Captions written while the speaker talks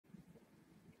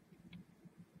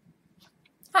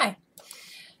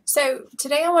So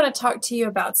today I want to talk to you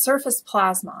about surface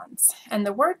plasmons. And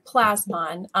the word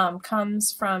plasmon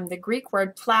comes from the Greek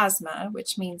word plasma,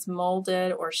 which means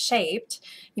molded or shaped.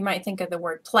 You might think of the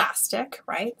word plastic,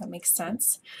 right? That makes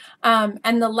sense.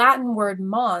 And the Latin word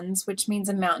mons, which means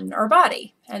a mountain or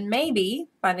body. And maybe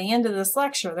by the end of this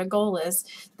lecture, the goal is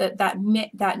that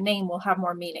that name will have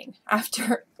more meaning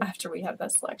after we have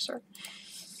this lecture.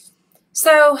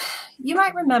 So you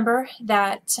might remember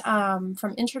that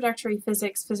from introductory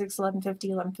physics, physics 1150,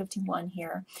 1151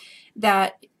 here,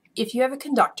 that if you have a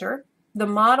conductor, the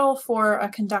model for a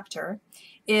conductor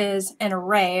is an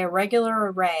array, a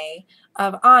regular array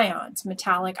of ions,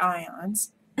 metallic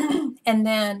ions, and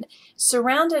then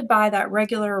surrounded by that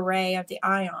regular array of the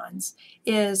ions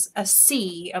is a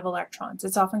sea of electrons.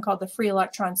 It's often called the free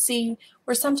electron sea,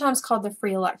 or sometimes called the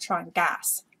free electron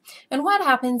gas. And what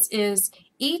happens is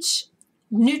each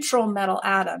neutral metal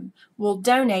atom will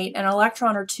donate an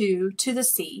electron or two to the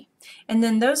sea, and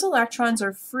then those electrons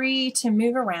are free to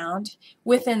move around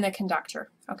within the conductor,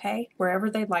 okay, wherever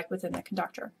they'd like within the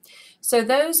conductor. So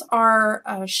those are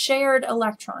shared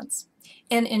electrons,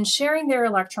 and in sharing their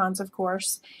electrons, of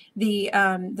course, the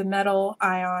metal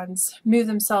ions move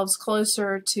themselves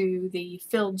closer to the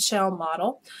filled shell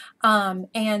model,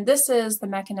 and this is the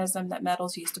mechanism that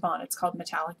metals use to bond. It's called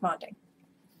metallic bonding.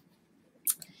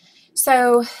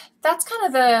 So that's kind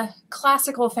of the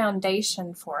classical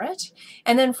foundation for it.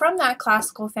 And then from that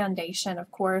classical foundation,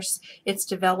 of course, it's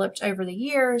developed over the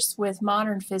years with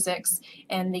modern physics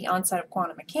and the onset of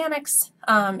quantum mechanics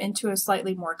into a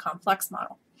slightly more complex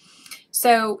model.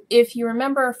 So if you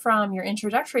remember from your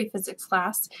introductory physics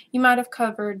class, you might have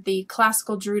covered the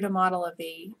classical Drude model of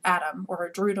the atom, or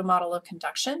a Drude model of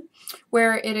conduction,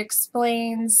 where it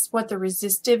explains what the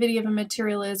resistivity of a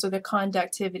material is, or the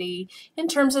conductivity, in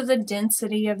terms of the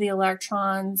density of the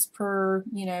electrons per,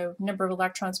 number of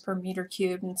electrons per meter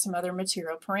cubed, and some other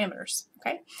material parameters,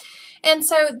 okay? And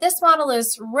so this model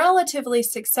is relatively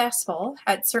successful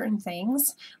at certain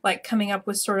things, like coming up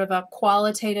with sort of a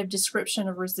qualitative description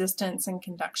of resistance and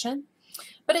conduction,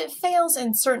 but it fails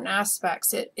in certain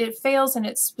aspects. It fails in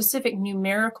its specific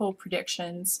numerical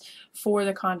predictions for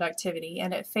the conductivity,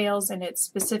 and it fails in its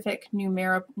specific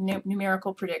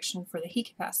numerical prediction for the heat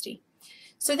capacity.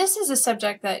 So this is a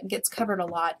subject that gets covered a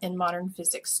lot in modern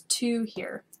physics 2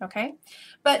 here, okay?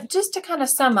 But just to kind of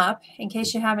sum up, in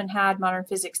case you haven't had modern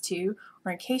physics 2,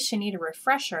 or in case you need a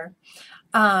refresher,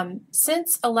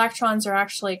 since electrons are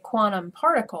actually quantum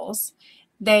particles,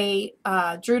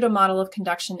 Drude model of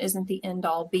conduction isn't the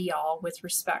end-all be-all with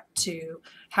respect to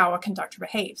how a conductor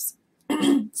behaves.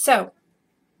 So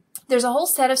there's a whole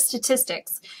set of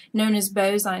statistics known as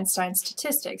Bose-Einstein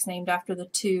statistics, named after the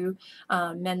two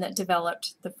men that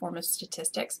developed the form of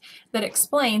statistics, that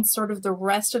explains sort of the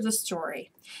rest of the story.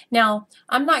 Now,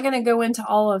 I'm not going to go into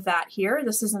all of that here.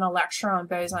 This isn't a lecture on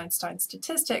Bose-Einstein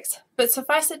statistics, but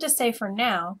suffice it to say for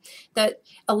now that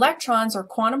electrons are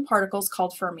quantum particles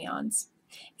called fermions,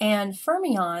 and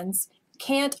fermions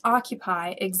can't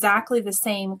occupy exactly the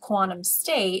same quantum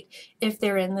state if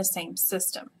they're in the same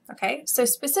system, okay? So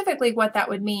specifically what that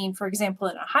would mean, for example,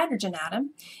 in a hydrogen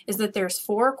atom, is that there's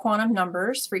 4 quantum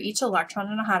numbers for each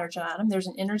electron in a hydrogen atom. There's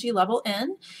an energy level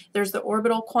N, there's the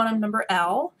orbital quantum number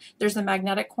L, there's the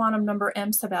magnetic quantum number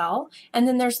M sub L, and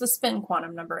then there's the spin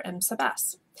quantum number M sub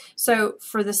S. So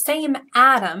for the same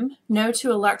atom, no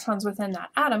 2 electrons within that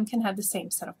atom can have the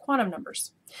same set of quantum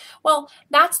numbers. Well,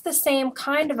 that's the same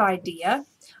kind of idea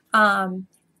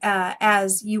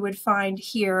as you would find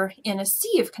here in a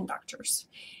sea of conductors.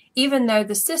 Even though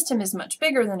the system is much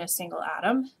bigger than a single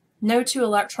atom, no 2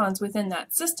 electrons within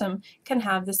that system can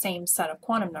have the same set of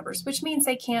quantum numbers, which means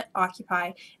they can't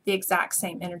occupy the exact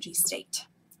same energy state,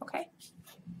 okay?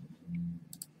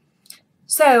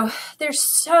 So there's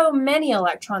so many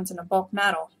electrons in a bulk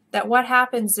metal that what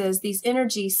happens is these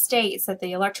energy states that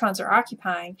the electrons are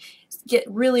occupying get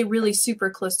really, really super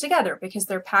close together because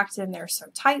they're packed in there so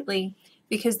tightly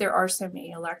because there are so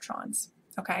many electrons,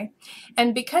 okay?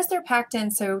 And because they're packed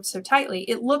in so tightly,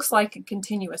 it looks like a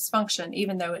continuous function,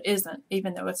 even though it isn't,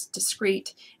 even though it's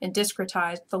discrete and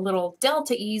discretized. The little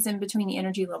delta E's in between the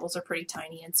energy levels are pretty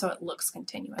tiny, and so it looks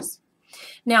continuous.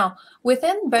 Now,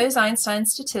 within Bose-Einstein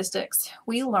statistics,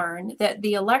 we learn that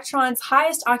the electron's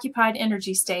highest occupied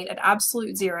energy state at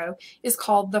absolute zero is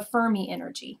called the Fermi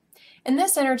energy. And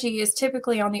this energy is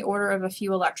typically on the order of a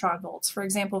few electron volts. For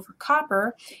example, for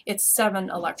copper, it's 7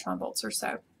 electron volts or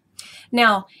so.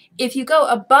 Now, if you go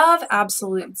above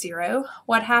absolute zero,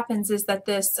 what happens is that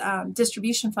this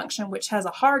distribution function, which has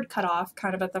a hard cutoff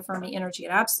kind of at the Fermi energy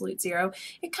at absolute zero,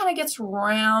 it kind of gets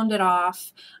rounded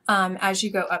off as you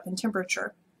go up in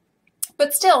temperature.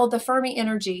 But still, the Fermi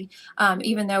energy,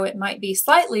 even though it might be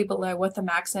slightly below what the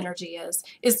max energy is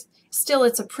still,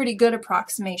 it's a pretty good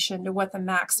approximation to what the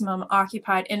maximum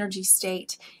occupied energy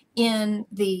state in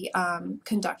the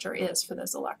conductor is for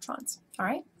those electrons. All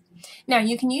right. Now,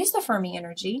 you can use the Fermi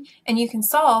energy and you can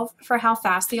solve for how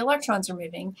fast the electrons are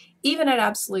moving, even at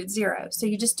absolute zero. So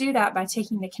you just do that by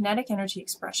taking the kinetic energy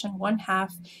expression,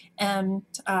 1/2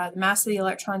 the mass of the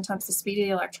electron times the speed of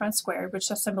the electron squared,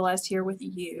 which is symbolized here with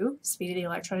u. Speed of the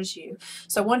electron is u.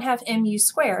 So 1/2 mu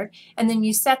squared, and then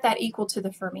you set that equal to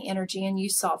the Fermi energy and you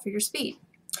solve for your speed.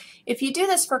 If you do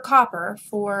this for copper,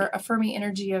 for a Fermi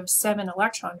energy of 7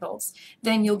 electron volts,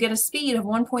 then you'll get a speed of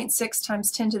 1.6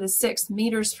 times 10 to the 6th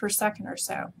meters per second or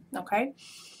so, okay?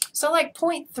 So like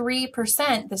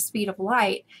 0.3% the speed of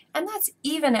light, and that's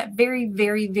even at very,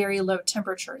 very, very low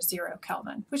temperature, 0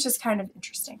 Kelvin, which is kind of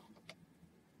interesting.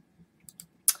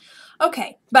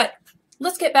 Okay, but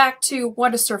let's get back to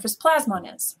what a surface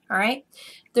plasmon is, all right?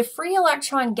 The free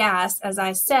electron gas, as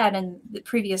I said in the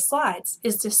previous slides,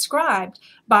 is described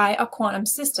by a quantum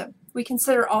system. We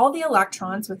consider all the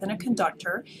electrons within a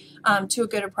conductor, to a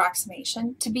good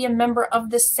approximation, to be a member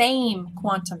of the same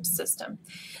quantum system.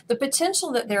 The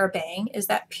potential that they're obeying is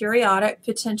that periodic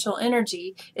potential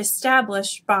energy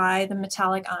established by the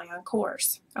metallic ion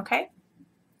cores, okay?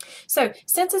 So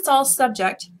since it's all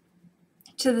subject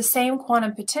to the same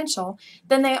quantum potential,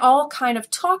 then they all kind of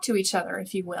talk to each other,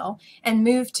 if you will, and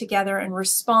move together and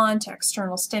respond to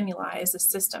external stimuli as a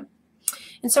system.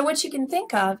 And so what you can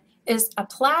think of is a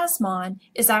plasmon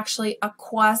is actually a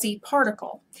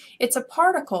quasi-particle. It's a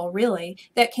particle, really,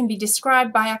 that can be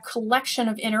described by a collection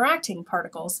of interacting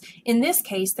particles, in this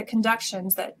case, the conduction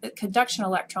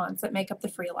electrons that make up the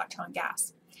free electron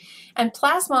gas. And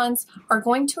plasmons are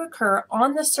going to occur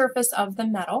on the surface of the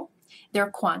metal.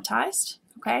 They're quantized.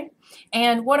 Okay,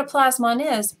 and what a plasmon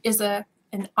is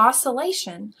an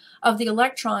oscillation of the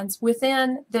electrons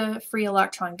within the free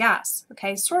electron gas.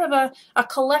 Okay, sort of a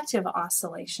collective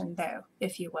oscillation, though,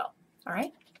 if you will. All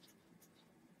right.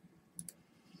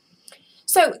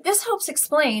 So this helps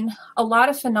explain a lot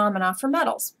of phenomena for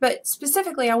metals, but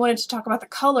specifically I wanted to talk about the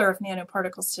color of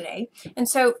nanoparticles today. And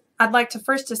so I'd like to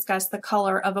first discuss the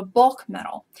color of a bulk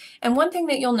metal. And one thing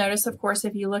that you'll notice, of course,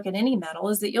 if you look at any metal,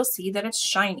 is that you'll see that it's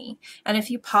shiny. And if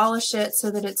you polish it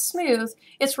so that it's smooth,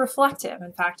 it's reflective.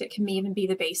 In fact, it can even be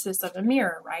the basis of a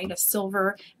mirror, right? A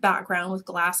silver background with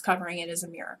glass covering it is a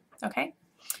mirror, okay?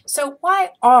 So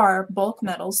why are bulk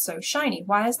metals so shiny?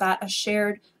 Why is that a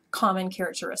shared common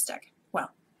characteristic?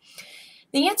 Well,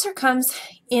 the answer comes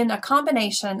in a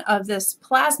combination of this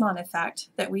plasmon effect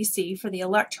that we see for the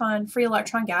free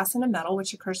electron gas in a metal,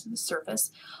 which occurs at the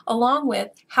surface, along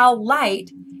with how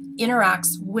light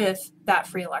interacts with that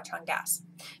free electron gas.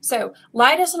 So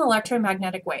light is an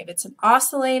electromagnetic wave. It's an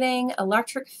oscillating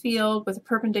electric field with a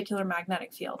perpendicular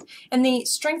magnetic field, and the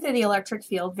strength of the electric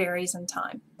field varies in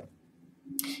time.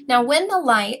 Now, when the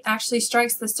light actually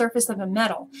strikes the surface of a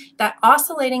metal, that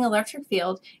oscillating electric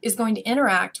field is going to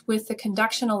interact with the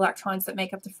conduction electrons that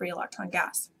make up the free electron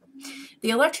gas. The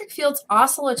electric field's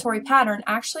oscillatory pattern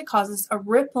actually causes a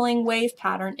rippling wave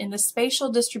pattern in the spatial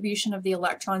distribution of the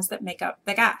electrons that make up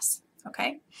the gas.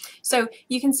 Okay, so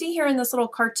you can see here in this little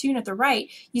cartoon at the right,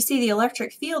 you see the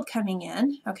electric field coming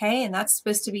in, okay, and that's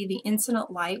supposed to be the incident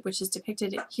light, which is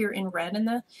depicted here in red in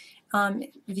the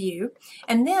view.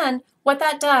 And then what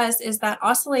that does is that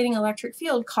oscillating electric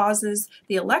field causes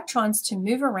the electrons to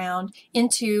move around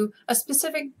into a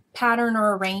specific pattern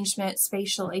or arrangement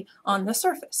spatially on the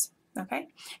surface. Okay.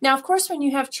 Now, of course, when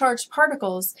you have charged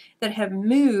particles that have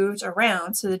moved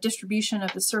around, so the distribution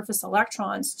of the surface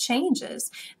electrons changes,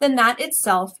 then that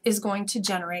itself is going to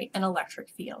generate an electric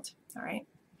field. All right.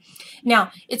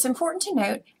 Now, it's important to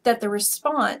note that the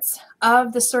response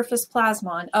of the surface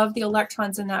plasmon, of the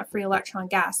electrons in that free electron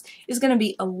gas, is going to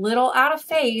be a little out of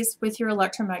phase with your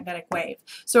electromagnetic wave.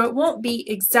 So it won't be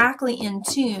exactly in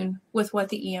tune with what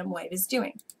the EM wave is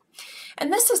doing.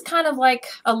 And this is kind of like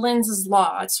a Lenz's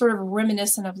law. It's sort of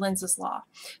reminiscent of Lenz's law.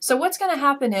 So what's going to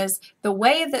happen is the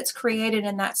wave that's created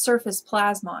in that surface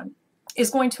plasmon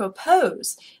is going to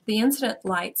oppose the incident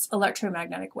light's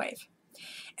electromagnetic wave.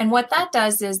 And what that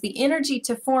does is the energy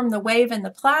to form the wave in the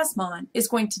plasmon is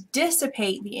going to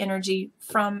dissipate the energy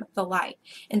from the light.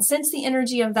 And since the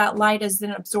energy of that light is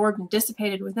then absorbed and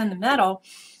dissipated within the metal,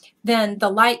 then the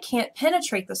light can't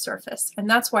penetrate the surface, and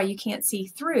that's why you can't see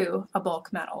through a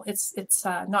bulk metal. It's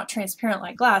not transparent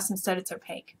like glass, instead it's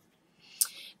opaque.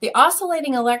 The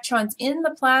oscillating electrons in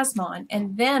the plasmon,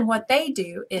 and then what they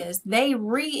do is they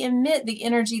re-emit the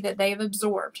energy that they've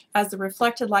absorbed as the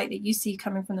reflected light that you see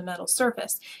coming from the metal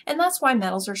surface. And that's why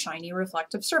metals are shiny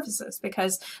reflective surfaces,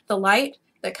 because the light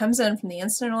that comes in from the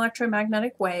incident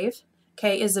electromagnetic wave,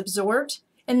 okay, is absorbed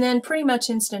and then pretty much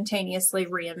instantaneously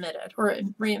re-emitted, or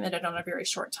re-emitted on a very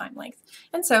short time length.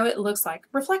 And so it looks like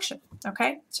reflection,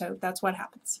 okay? So that's what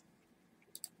happens.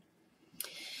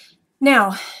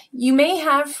 Now, you may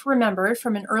have remembered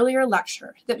from an earlier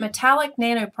lecture that metallic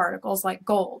nanoparticles like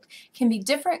gold can be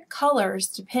different colors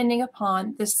depending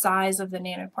upon the size of the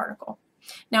nanoparticle.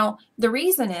 Now, the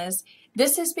reason is,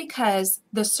 this is because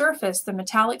the surface, the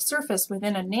metallic surface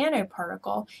within a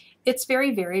nanoparticle, it's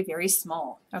very, very, very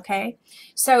small, okay?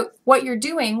 So what you're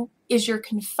doing is you're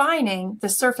confining the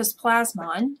surface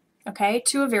plasmon, okay,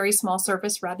 to a very small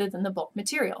surface rather than the bulk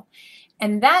material.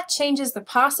 And that changes the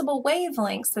possible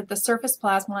wavelengths that the surface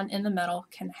plasmon in the metal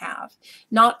can have.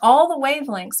 Not all the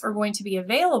wavelengths are going to be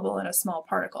available in a small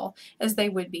particle as they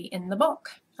would be in the bulk,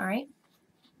 all right?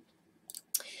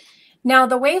 Now,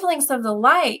 the wavelengths of the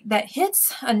light that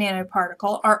hits a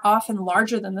nanoparticle are often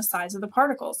larger than the size of the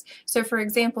particles. So, for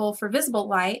example, for visible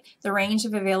light, the range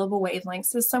of available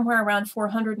wavelengths is somewhere around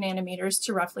 400 nanometers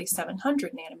to roughly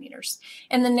 700 nanometers.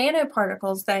 And the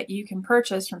nanoparticles that you can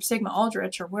purchase from Sigma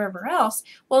Aldrich or wherever else,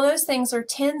 well, those things are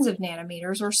tens of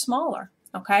nanometers or smaller,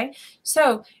 okay?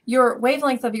 So, your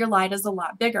wavelength of your light is a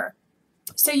lot bigger.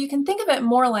 So, you can think of it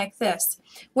more like this.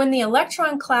 When the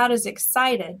electron cloud is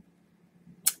excited,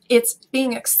 it's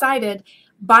being excited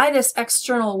by this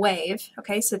external wave,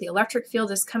 okay, so the electric field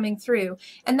is coming through,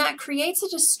 and that creates a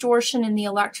distortion in the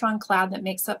electron cloud that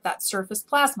makes up that surface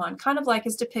plasmon, kind of like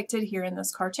is depicted here in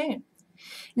this cartoon.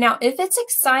 Now, if it's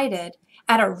excited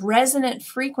at a resonant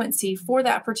frequency for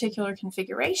that particular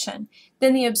configuration,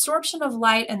 then the absorption of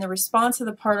light and the response of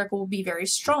the particle will be very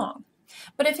strong.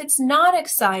 But if it's not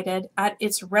excited at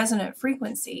its resonant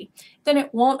frequency, then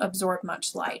it won't absorb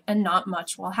much light and not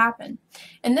much will happen.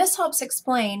 And this helps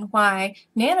explain why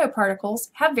nanoparticles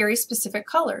have very specific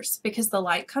colors, because the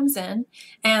light comes in,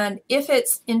 and if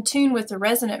it's in tune with the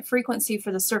resonant frequency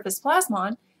for the surface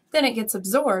plasmon, then it gets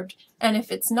absorbed, and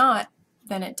if it's not,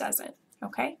 then it doesn't,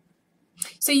 okay?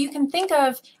 So you can think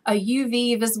of a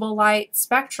UV visible light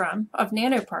spectrum of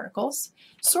nanoparticles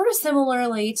sort of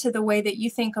similarly to the way that you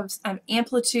think of an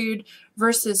amplitude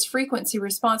versus frequency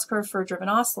response curve for a driven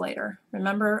oscillator.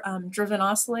 Remember driven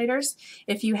oscillators?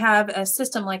 If you have a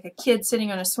system like a kid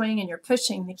sitting on a swing and you're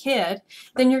pushing the kid,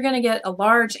 then you're going to get a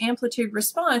large amplitude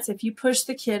response if you push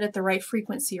the kid at the right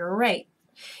frequency or rate.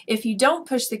 If you don't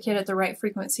push the kid at the right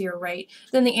frequency or rate,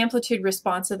 then the amplitude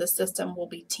response of the system will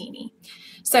be teeny.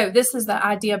 So this is the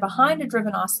idea behind a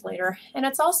driven oscillator, and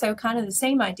it's also kind of the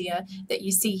same idea that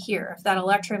you see here. If that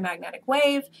electromagnetic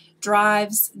wave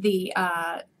drives the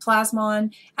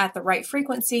plasmon at the right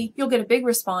frequency, you'll get a big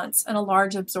response and a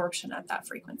large absorption at that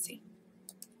frequency.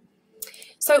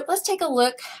 So let's take a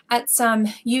look at some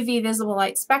UV visible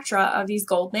light spectra of these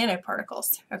gold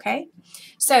nanoparticles, okay?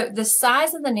 So the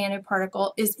size of the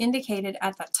nanoparticle is indicated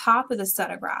at the top of the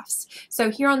set of graphs. So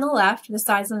here on the left, the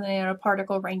size of the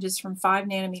nanoparticle ranges from 5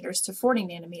 nanometers to 40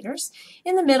 nanometers.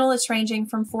 In the middle, it's ranging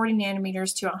from 40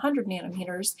 nanometers to 100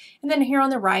 nanometers. And then here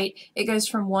on the right, it goes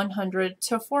from 100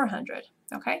 to 400,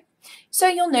 okay? So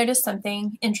you'll notice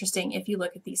something interesting if you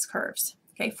look at these curves.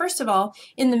 Okay, first of all,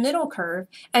 in the middle curve,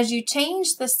 as you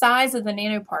change the size of the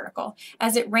nanoparticle,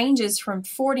 as it ranges from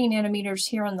 40 nanometers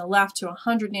here on the left to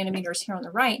 100 nanometers here on the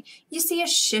right, you see a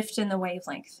shift in the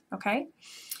wavelength, okay?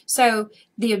 So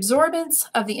the absorbance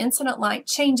of the incident light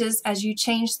changes as you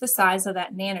change the size of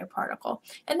that nanoparticle.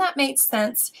 And that makes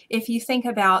sense if you think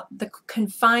about the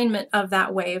confinement of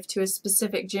that wave to a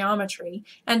specific geometry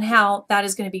and how that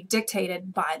is going to be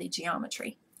dictated by the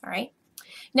geometry, all right?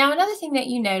 Now, another thing that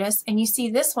you notice, and you see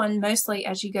this one mostly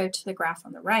as you go to the graph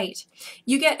on the right,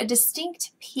 you get a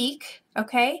distinct peak,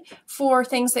 okay, for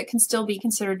things that can still be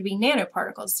considered to be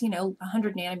nanoparticles, you know,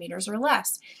 100 nanometers or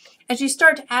less. As you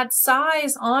start to add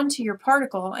size onto your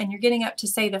particle and you're getting up to,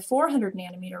 say, the 400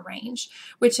 nanometer range,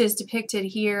 which is depicted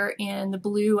here in the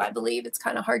blue, I believe, it's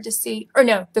kind of hard to see, or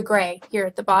no, the gray here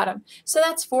at the bottom. So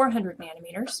that's 400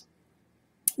 nanometers.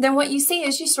 Then what you see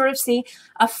is you sort of see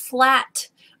a flat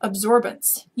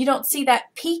absorbance. You don't see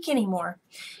that peak anymore.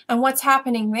 And what's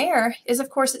happening there is, of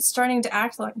course, it's starting to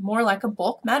act like more like a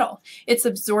bulk metal. It's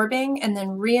absorbing and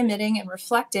then re-emitting and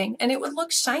reflecting, and it would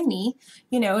look shiny,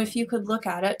 you know, if you could look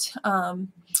at it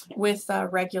with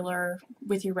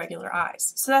your regular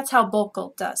eyes. So that's how bulk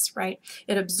gold does, right?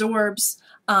 It absorbs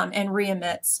and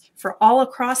re-emits for all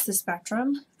across the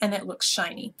spectrum, and it looks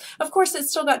shiny. Of course, it's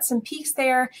still got some peaks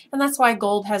there, and that's why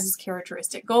gold has this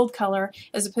characteristic gold color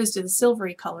as opposed to the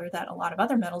silvery color that a lot of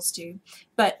other metals do.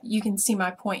 But you can see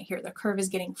my point here. The curve is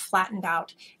getting flattened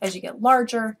out as you get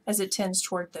larger, as it tends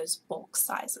toward those bulk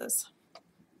sizes.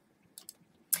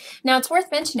 Now, it's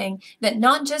worth mentioning that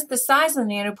not just the size of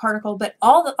the nanoparticle, but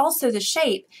also the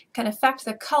shape can affect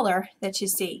the color that you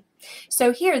see.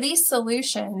 So here, these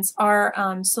solutions are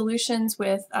solutions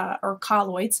with, or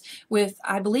colloids with,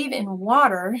 I believe, in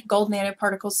water, gold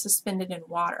nanoparticles suspended in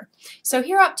water. So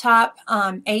here up top,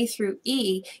 A through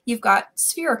E, you've got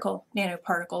spherical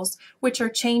nanoparticles, which are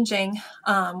changing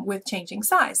with changing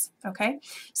size, okay?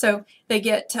 So they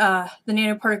get, the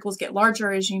nanoparticles get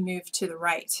larger as you move to the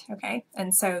right, okay?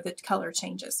 And so the color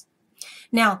changes.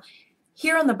 Now,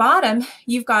 here on the bottom,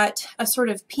 you've got a sort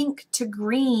of pink to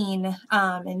green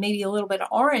and maybe a little bit of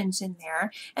orange in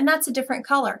there, and that's a different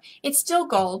color. It's still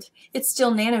gold, it's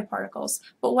still nanoparticles,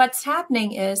 but what's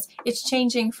happening is it's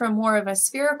changing from more of a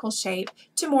spherical shape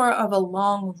to more of a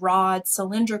long rod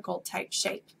cylindrical type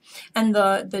shape. And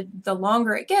the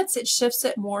longer it gets, it shifts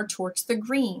it more towards the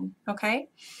green, okay?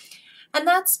 And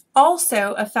that's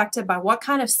also affected by what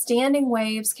kind of standing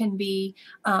waves can be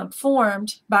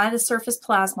formed by the surface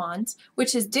plasmons,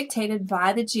 which is dictated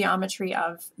by the geometry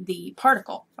of the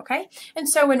particle, okay? And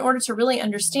so in order to really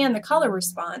understand the color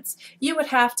response, you would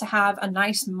have to have a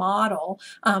nice model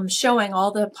showing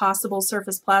all the possible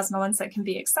surface plasmons that can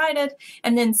be excited,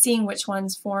 and then seeing which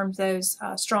ones formed those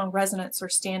strong resonance or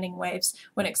standing waves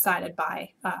when excited by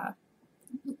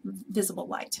visible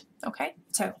light, okay?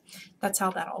 So that's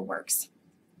how that all works.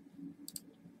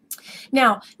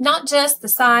 Now, not just the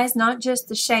size, not just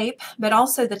the shape, but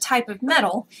also the type of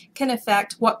metal can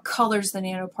affect what colors the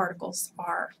nanoparticles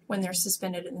are when they're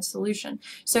suspended in the solution.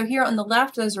 So here on the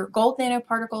left, those are gold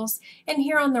nanoparticles, and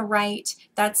here on the right,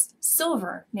 that's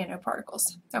silver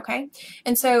nanoparticles, okay?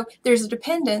 And so there's a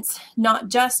dependence not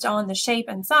just on the shape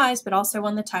and size, but also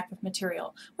on the type of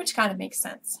material, which kind of makes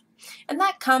sense. And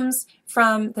that comes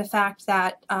from the fact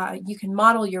that you can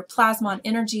model your plasmon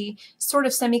energy sort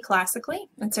of semi-classically.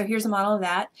 And so here's a model of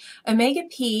that. Omega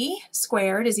p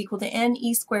squared is equal to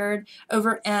NE squared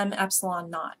over M epsilon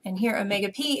naught. And here omega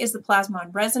p is the plasmon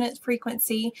resonance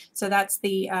frequency. So that's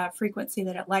the frequency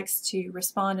that it likes to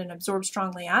respond and absorb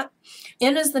strongly at.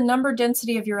 N is the number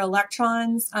density of your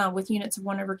electrons with units of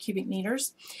 1/cubic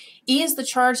meters. E is the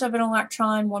charge of an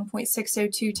electron,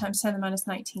 1.602 times 10 to the minus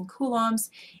 19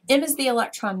 coulombs. M is the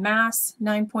electron mass,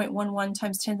 9.11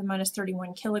 times 10 to the minus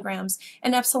 31 kilograms.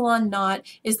 And epsilon naught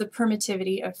is the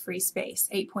permittivity of free space,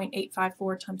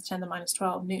 8.854 times 10 to the minus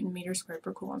 12 Newton meter squared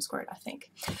per coulomb squared, I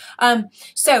think.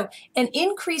 So an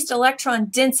increased electron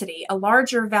density, a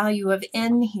larger value of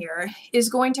N here, is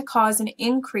going to cause an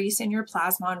increase in your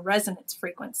plasmon resonance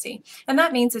frequency. And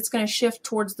that means it's going to shift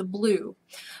towards the blue.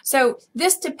 So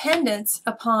this dependence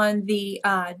upon the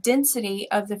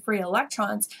density of the free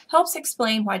electrons helps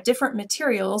explain why different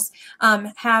materials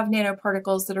have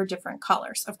nanoparticles that are different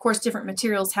colors. Of course, different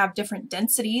materials have different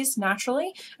densities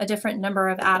naturally, a different number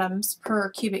of atoms per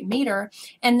cubic meter,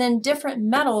 and then different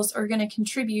metals are going to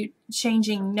contribute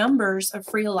changing numbers of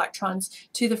free electrons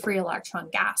to the free electron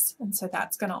gas. And so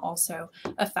that's going to also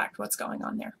affect what's going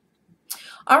on there.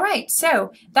 All right,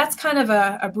 so that's kind of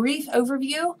a brief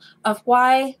overview of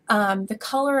why the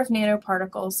color of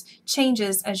nanoparticles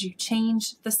changes as you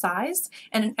change the size,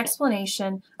 and an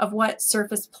explanation of what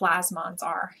surface plasmons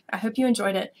are. I hope you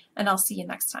enjoyed it, and I'll see you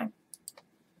next time.